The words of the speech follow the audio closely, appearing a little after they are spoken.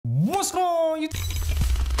What's going on,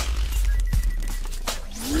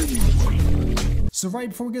 So right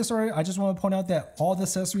before we get started, I just want to point out that all the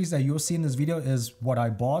accessories that you'll see in this video is what I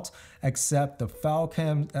bought, except the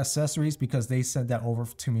FALCAM accessories, because they sent that over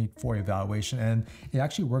to me for evaluation and it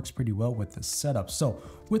actually works pretty well with this setup. So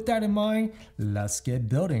with that in mind, let's get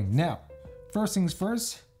building. Now, first things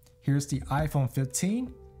first, here's the iPhone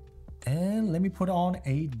 15 and let me put on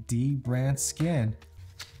a DBRAND skin.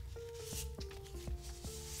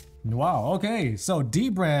 Wow, okay, so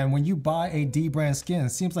DBRAND, when you buy a DBRAND skin,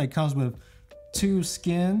 it seems like it comes with two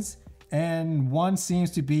skins, and one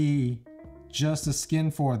seems to be just a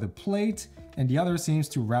skin for the plate, and the other seems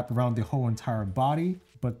to wrap around the whole entire body.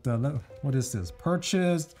 But what is this?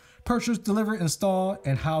 Purchased, delivered, install,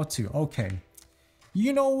 and how to. Okay,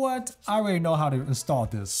 you know what? I already know how to install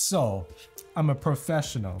this, so I'm a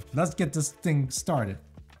professional. Let's get this thing started.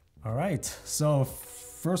 All right, so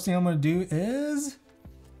first thing I'm gonna do is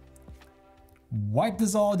wipe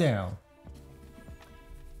this all down.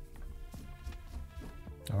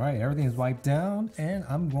 All right, everything is wiped down, and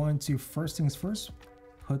I'm going to, first things first,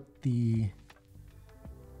 put the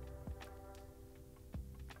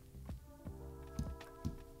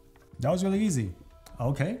that was really easy.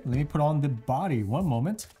 Okay, let me put on the body. One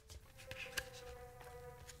moment.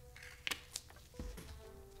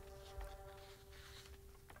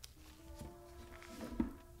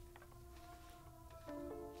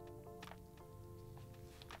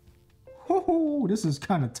 Oh, this is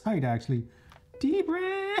kind of tight actually.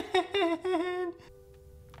 DBRAND.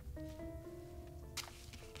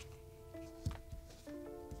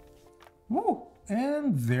 Woo,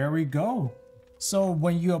 and there we go. So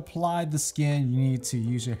when you apply the skin, you need to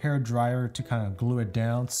use your hair dryer to kind of glue it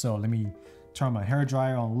down. So let me turn my hair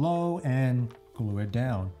dryer on low and glue it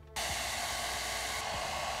down.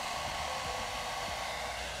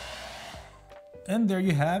 And there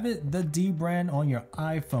you have it, the DBRAND on your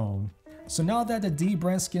iPhone. So now that the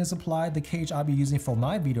DBRAND skin is applied, the cage I'll be using for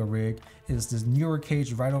my video rig is this Neweer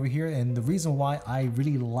cage right over here. And the reason why I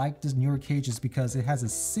really like this Neweer cage is because it has a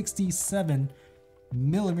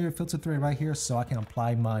 67mm filter thread right here, so I can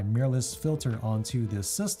apply my mirrorless filter onto this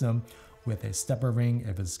system with a stepper ring.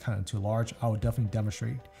 If it's kind of too large, I will definitely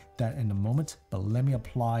demonstrate that in a moment. But let me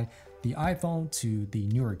apply the iPhone to the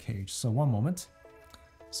Neweer cage. So one moment.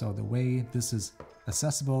 So the way this is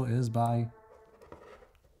accessible is by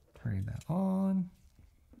turning that on.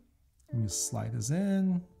 Let me slide this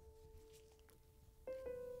in.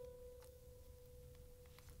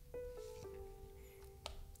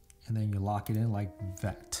 And then you lock it in like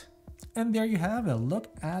that. And there you have it. Look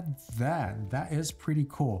at that. That is pretty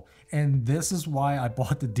cool. And this is why I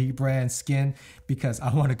bought the DBRAND skin, because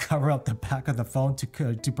I want to cover up the back of the phone to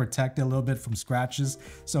protect it a little bit from scratches.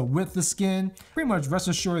 So with the skin, pretty much rest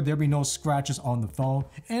assured there'll be no scratches on the phone.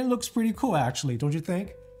 And it looks pretty cool actually, don't you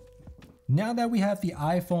think? Now that we have the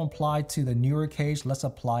iPhone applied to the Neweer cage, let's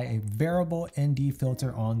apply a variable ND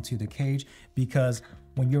filter onto the cage, because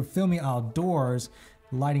when you're filming outdoors,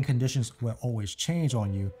 lighting conditions will always change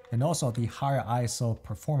on you. And also the higher ISO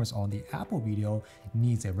performance on the Apple video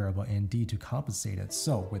needs a variable ND to compensate it.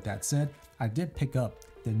 So with that said, I did pick up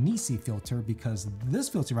the NiSi filter, because this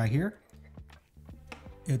filter right here,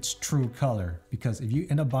 it's true color. Because if you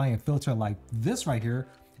end up buying a filter like this right here,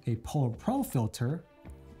 a Polar Pro filter,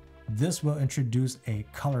 this will introduce a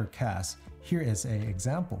color cast. Here is an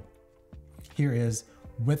example. Here is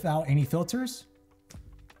without any filters.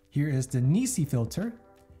 Here is the NiSi filter.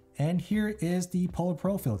 And here is the Polar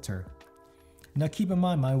Pro filter. Now keep in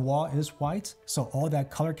mind, my wall is white, so all that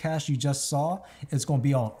color cast you just saw is going to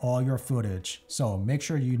be on all your footage. So make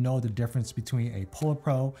sure you know the difference between a Polar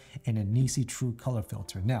Pro and a NiSi True Color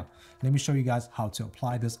filter. Now, let me show you guys how to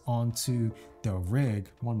apply this onto the rig.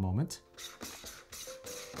 One moment.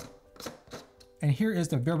 And here is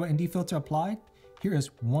the variable ND filter applied. Here is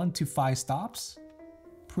 1 to 5 stops.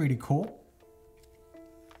 Pretty cool.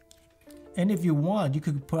 And if you want, you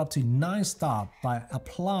could put up to 9 stops by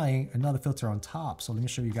applying another filter on top. So let me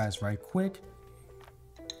show you guys right quick.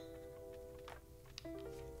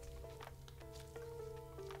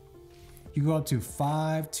 You go up to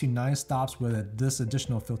 5 to 9 stops with this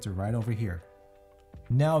additional filter right over here.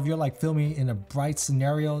 Now, if you're like filming in a bright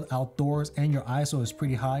scenario outdoors and your ISO is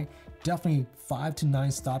pretty high, definitely 5 to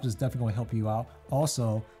 9 stops is definitely going to help you out.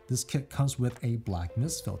 Also, this kit comes with a black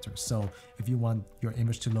mist filter. So if you want your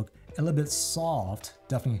image to look a little bit soft,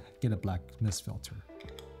 definitely get a black mist filter.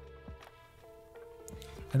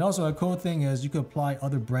 And also a cool thing is you could apply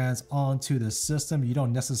other brands onto the system. You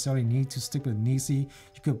don't necessarily need to stick with NiSi.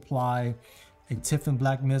 You could apply a Tiffin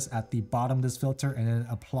black mist at the bottom of this filter and then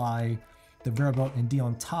apply the variable ND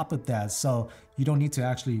on top of that. So you don't need to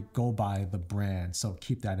actually go by the brand. So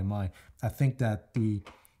keep that in mind. I think that the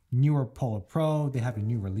Neweer Polar Pro, they have a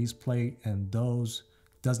new release plate and those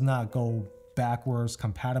does not go backwards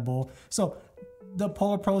compatible. So the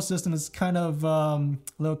Polar Pro system is kind of a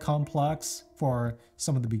little complex for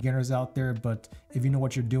some of the beginners out there, but if you know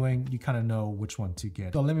what you're doing, you kind of know which one to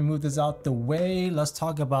get. So let me move this out the way. Let's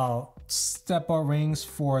talk about step-up rings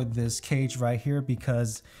for this cage right here,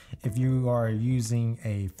 because if you are using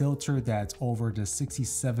a filter that's over the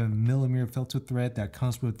 67mm filter thread that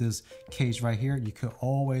comes with this cage right here, you could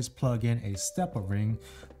always plug in a step-up ring.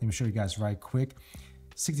 Let me show you guys right quick.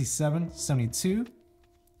 67, 72,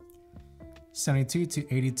 72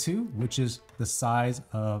 to 82, which is the size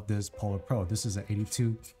of this Polar Pro. This is an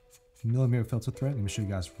 82mm filter thread. Let me show you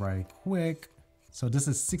guys right quick. So this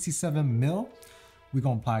is 67mm. We're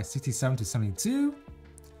gonna apply 67 to 72,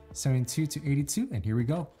 72 to 82, and here we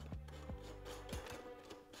go.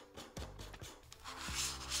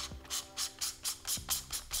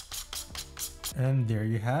 And there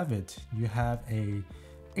you have it. You have a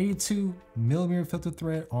 82mm filter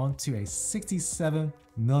thread onto a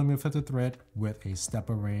 67mm filter thread with a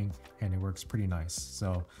stepper ring, and it works pretty nice.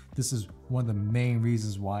 So this is one of the main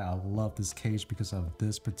reasons why I love this cage, because of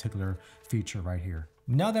this particular feature right here.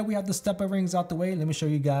 Now that we have the stepper rings out the way, let me show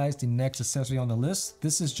you guys the next accessory on the list.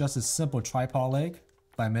 This is just a simple tripod leg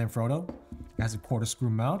by Manfrotto. It has a quarter screw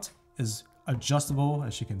mount, is adjustable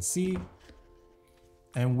as you can see.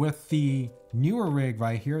 And with the Neweer rig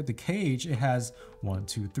right here, the cage, it has 1,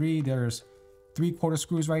 2, 3. There's 3/4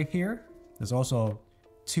 screws right here. There's also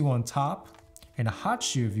 2 on top and a hot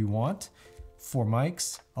shoe if you want for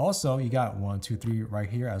mics. Also, you got 1, 2, 3 right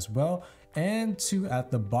here as well, and 2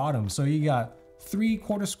 at the bottom. So you got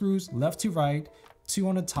 3/4 screws left to right, 2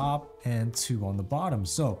 on the top and 2 on the bottom.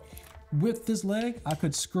 So with this leg, I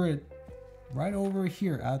could screw it right over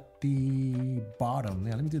here at the bottom.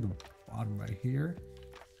 Yeah, let me do the bottom right here.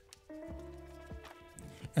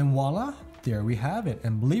 And voila, there we have it.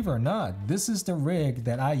 And believe it or not, this is the rig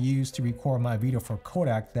that I use to record my video for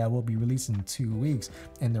Kodak that will be released in 2 weeks.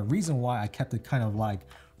 And the reason why I kept it kind of like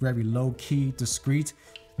very low key, discreet,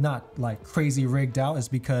 not like crazy rigged out, is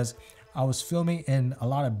because I was filming in a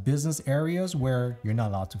lot of business areas where you're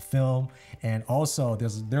not allowed to film. And also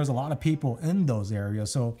there's a lot of people in those areas.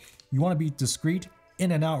 So you want to be discreet,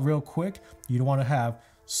 in and out real quick. You don't want to have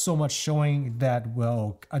so much showing that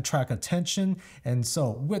will attract attention. And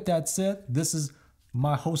so with that said, this is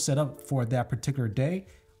my whole setup for that particular day.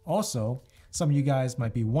 Also, some of you guys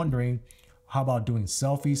might be wondering, how about doing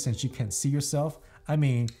selfies since you can't see yourself? I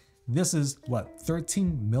mean, this is what,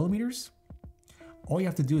 13mm? All you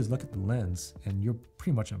have to do is look at the lens and you're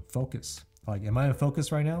pretty much in focus. Like, am I in focus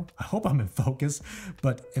right now? I hope I'm in focus,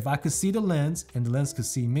 but if I could see the lens and the lens could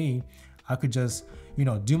see me, I could just,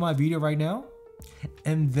 do my video right now,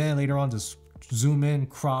 and then later on just zoom in,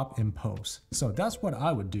 crop, and post. So that's what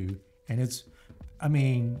I would do. And there's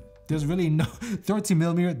really no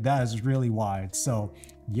 13mm, that is really wide. So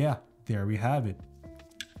yeah, there we have it.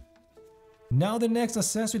 Now the next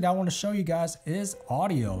accessory that I want to show you guys is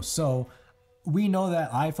audio. So we know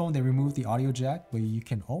that iPhone, they removed the audio jack, but you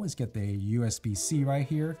can always get the USB-C right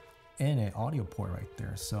here and an audio port right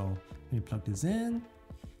there. So let me plug this in,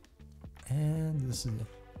 and this is it.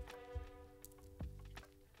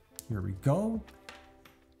 Here we go.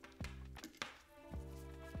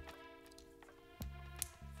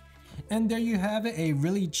 And there you have it, a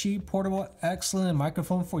really cheap, portable, excellent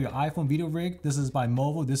microphone for your iPhone video rig. This is by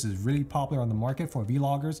Movo. This is really popular on the market for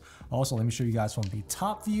vloggers. Also, let me show you guys from the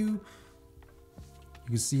top view. You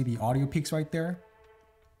can see the audio peaks right there.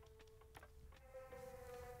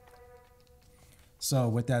 So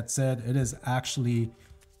with that said, it is actually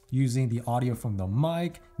using the audio from the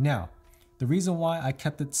mic. Now, the reason why I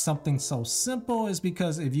kept it something so simple is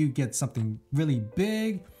because if you get something really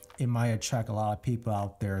big, it might attract a lot of people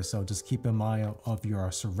out there. So just keep in mind of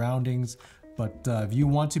your surroundings. But if you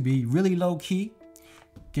want to be really low key,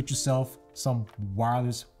 get yourself some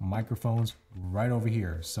wireless microphones right over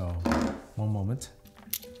here. So one moment.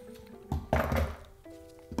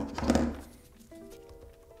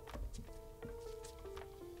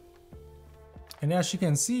 And as you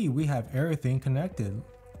can see, we have everything connected.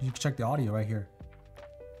 You can check the audio right here.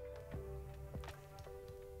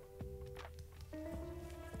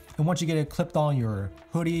 And once you get it clipped on your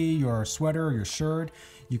hoodie, your sweater, your shirt,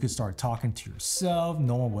 you can start talking to yourself.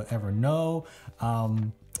 No one will ever know.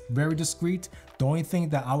 Very discreet. The only thing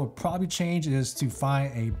that I would probably change is to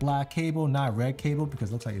find a black cable, not a red cable, because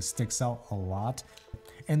it looks like it sticks out a lot.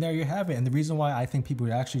 And there you have it. And the reason why I think people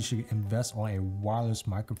actually should invest on a wireless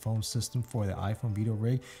microphone system for the iPhone video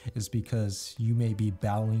rig is because you may be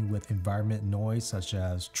battling with environment noise such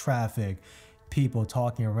as traffic, people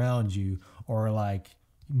talking around you, or like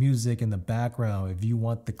music in the background. If you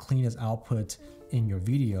want the cleanest output in your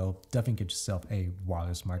video, definitely get yourself a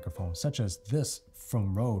wireless microphone such as this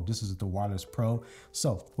from Rode. This is the Wireless Pro.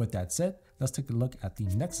 So with that said, let's take a look at the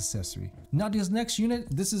next accessory. Now this next unit,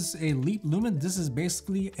 this is a Leap Lumen. This is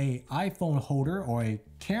basically a iPhone holder or a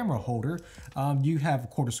camera holder. You have a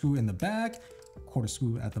quarter screw in the back, quarter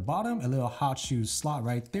screw at the bottom, a little hot shoe slot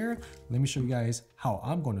right there. Let me show you guys how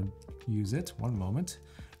I'm going to use it. One moment.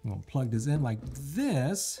 I'm going to plug this in like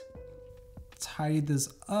this, tidy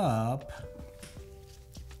this up.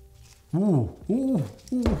 Ooh.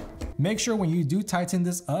 Make sure when you do tighten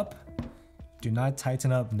this up, do not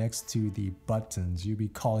tighten up next to the buttons. You'll be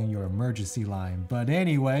calling your emergency line. But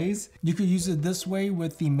anyways, you could use it this way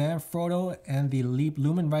with the Manfrotto and the Leap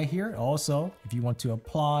Lumen right here. Also, if you want to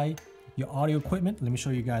apply your audio equipment, let me show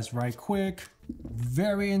you guys right quick.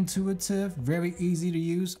 Very intuitive, very easy to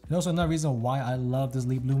use. And also another reason why I love this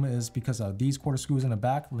Leap Lumen is because of these quarter screws in the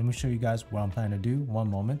back. Let me show you guys what I'm planning to do. One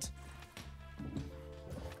moment.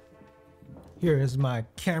 Here is my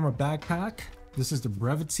camera backpack. This is the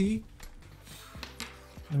Brevity.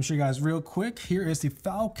 Let me show you guys real quick. Here is the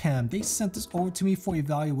FALCAM. They sent this over to me for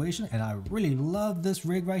evaluation and I really love this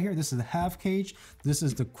rig right here. This is the half cage. This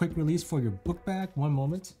is the quick release for your book bag. One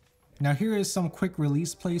moment. Now here is some quick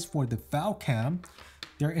release plates for the FALCAM.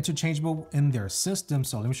 They're interchangeable in their system.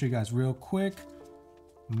 So let me show you guys real quick.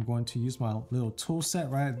 I'm going to use my little tool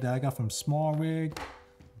set right that I got from Small Rig.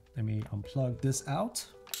 Let me unplug this out.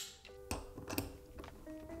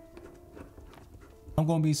 I'm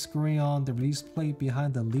going to be screwing on the release plate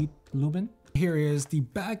behind the Leap Lumen. Here is the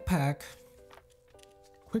backpack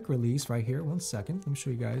quick release right here. One second, let me show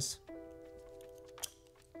you guys.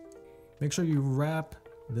 Make sure you wrap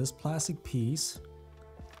this plastic piece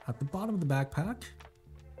at the bottom of the backpack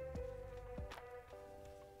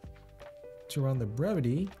to run the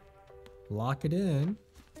Brevity, lock it in,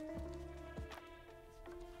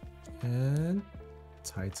 and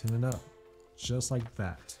tighten it up just like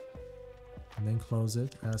that. And then close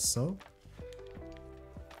it as so.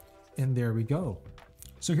 And there we go.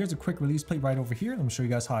 So here's a quick release plate right over here. Let me show you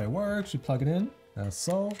guys how it works. You plug it in as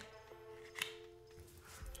so.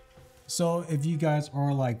 So if you guys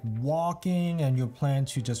are like walking and you plan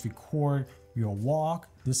to just record your walk,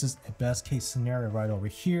 this is a best case scenario right over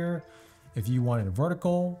here. If you want it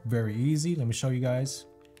vertical, very easy. Let me show you guys.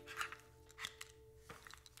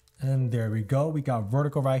 And there we go. We got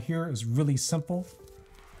vertical right here. It's really simple.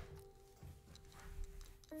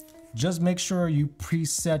 Just make sure you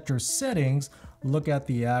preset your settings, look at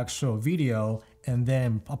the actual video, and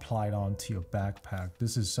then apply it onto your backpack.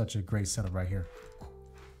 This is such a great setup right here.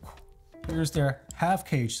 Here's their half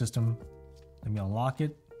cage system. Let me unlock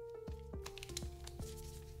it.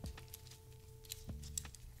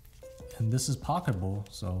 And this is pocketable,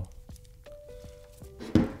 so.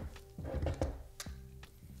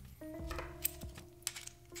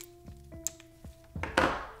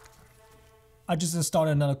 I just installed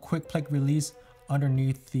another quick plate release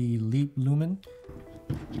underneath the Leap Lumen.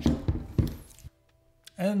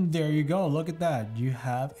 And there you go, look at that. You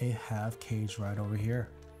have a half cage right over here.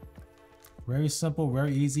 Very simple,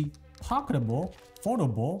 very easy, pocketable,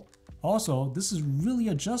 foldable. Also, this is really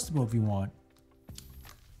adjustable if you want.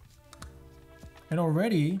 And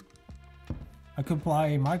already, I could apply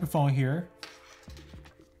a microphone here.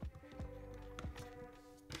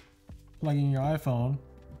 Plug in your iPhone.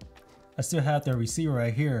 I still have the receiver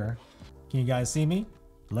right here. Can you guys see me?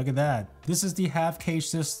 Look at that. This is the half cage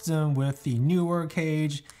system with the Neweer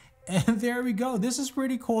cage. And there we go. This is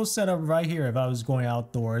pretty cool setup right here if I was going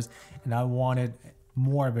outdoors and I wanted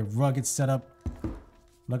more of a rugged setup.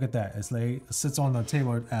 Look at that. It's like it sits on the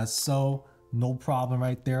table as so. No problem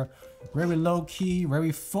right there. Very low key,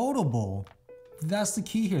 very foldable. That's the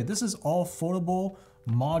key here. This is all foldable,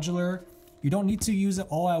 modular. You don't need to use it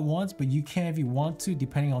all at once, but you can if you want to,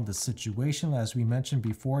 depending on the situation. As we mentioned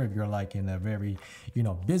before, if you're like in a very,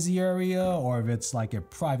 busy area, or if it's like a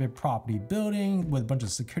private property building with a bunch of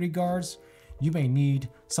security guards, you may need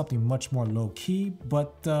something much more low key.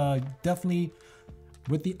 But definitely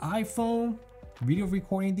with the iPhone, video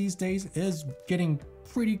recording these days is getting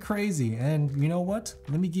pretty crazy. And you know what?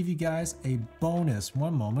 Let me give you guys a bonus.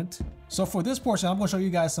 One moment. So for this portion, I'm going to show you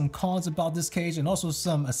guys some cons about this cage and also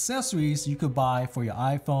some accessories you could buy for your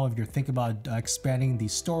iPhone if you're thinking about expanding the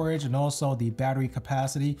storage and also the battery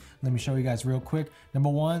capacity. Let me show you guys real quick. Number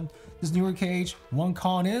one, this Neweer cage. One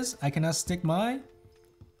con is I cannot stick my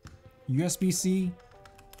USB-C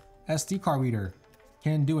SD card reader.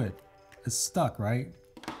 Can't do it. It's stuck, right?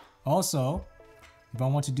 Also, if I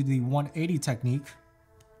want to do the 180 technique,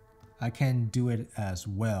 I can do it as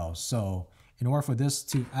well. So in order for this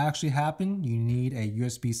to actually happen, you need a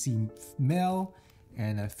USB-C male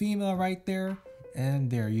and a female right there. And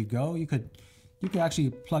there you go. You could actually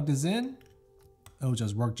plug this in. It'll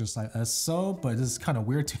just work just like so, but this is kind of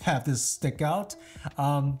weird to have this stick out.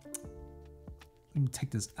 Let me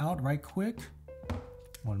take this out right quick.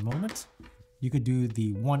 One moment. You could do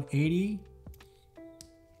the 180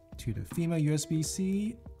 to the female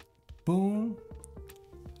USB-C, boom,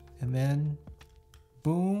 and then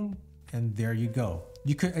boom, and there you go.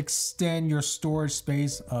 You could extend your storage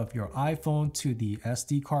space of your iPhone to the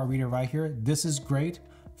SD card reader right here. This is great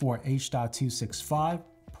for H.265,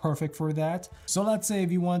 perfect for that. So let's say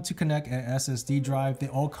if you want to connect an SSD drive, they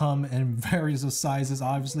all come in various sizes,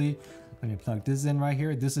 obviously. Let me plug this in right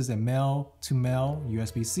here. This is a male to male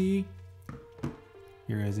USB-C.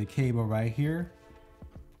 Here is a cable right here.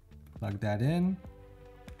 Plug that in.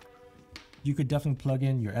 You could definitely plug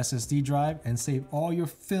in your SSD drive and save all your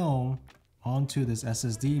film onto this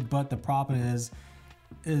SSD, but the problem is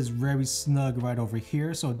it is very snug right over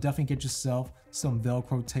here. So definitely get yourself some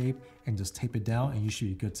Velcro tape and just tape it down and you should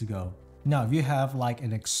be good to go. Now, if you have like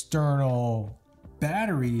an external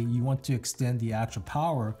battery, you want to extend the actual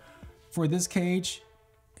power, for this cage,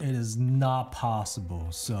 it is not possible.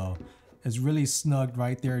 So it's really snug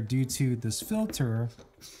right there due to this filter.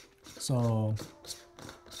 So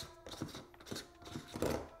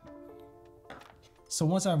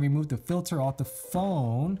once I remove the filter off the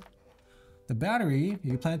phone, the battery, if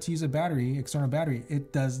you plan to use a battery, external battery,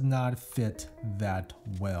 it does not fit that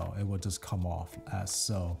well. It will just come off as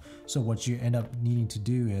so. So what you end up needing to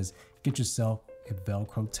do is get yourself a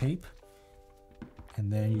Velcro tape,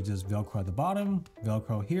 and then you just Velcro at the bottom,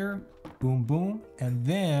 Velcro here, boom, boom, and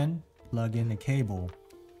then plug in the cable.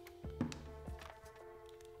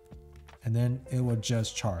 And then it will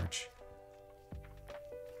just charge.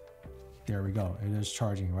 There we go. It is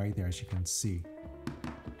charging right there, as you can see.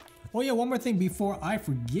 Oh yeah, one more thing before I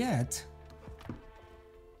forget.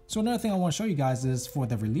 So another thing I want to show you guys is for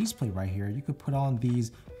the release plate right here, you could put on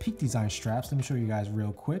these Peak Design straps. Let me show you guys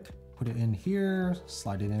real quick. Put it in here,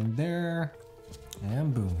 slide it in there,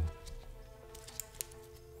 and boom.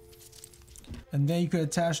 And then you could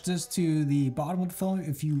attach this to the bottom of the phone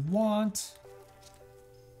if you want.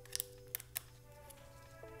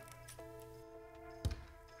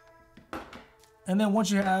 And then once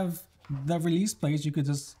you have the release plate, you could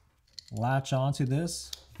just latch onto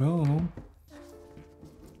this, boom.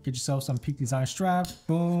 Get yourself some Peak Design straps,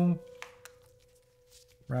 boom.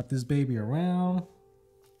 Wrap this baby around.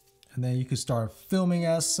 And then you can start filming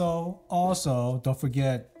as so. Also, don't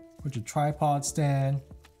forget, put your tripod stand.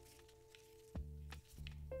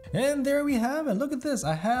 And there we have it. Look at this.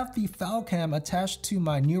 I have the FALCAM attached to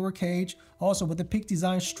my Neweer cage. Also with the Peak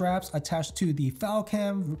Design straps attached to the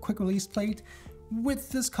FALCAM quick release plate. With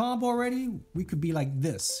this combo already, we could be like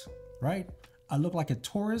this, right? I look like a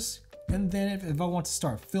tourist. And then if I want to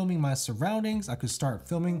start filming my surroundings, I could start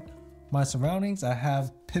filming my surroundings. I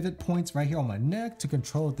have pivot points right here on my neck to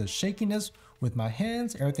control the shakiness with my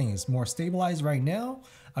hands. Everything is more stabilized right now.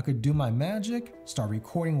 I could do my magic, start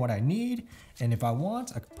recording what I need. And if I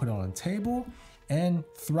want, I could put it on a table. And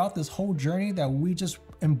throughout this whole journey that we just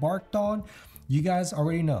embarked on, you guys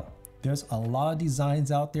already know there's a lot of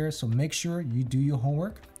designs out there. So make sure you do your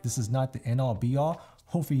homework. This is not the end all be all.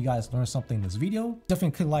 Hopefully you guys learned something in this video.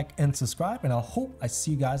 Definitely click like and subscribe. And I hope I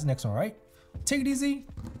see you guys next one, all right? Take it easy.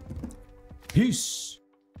 Peace.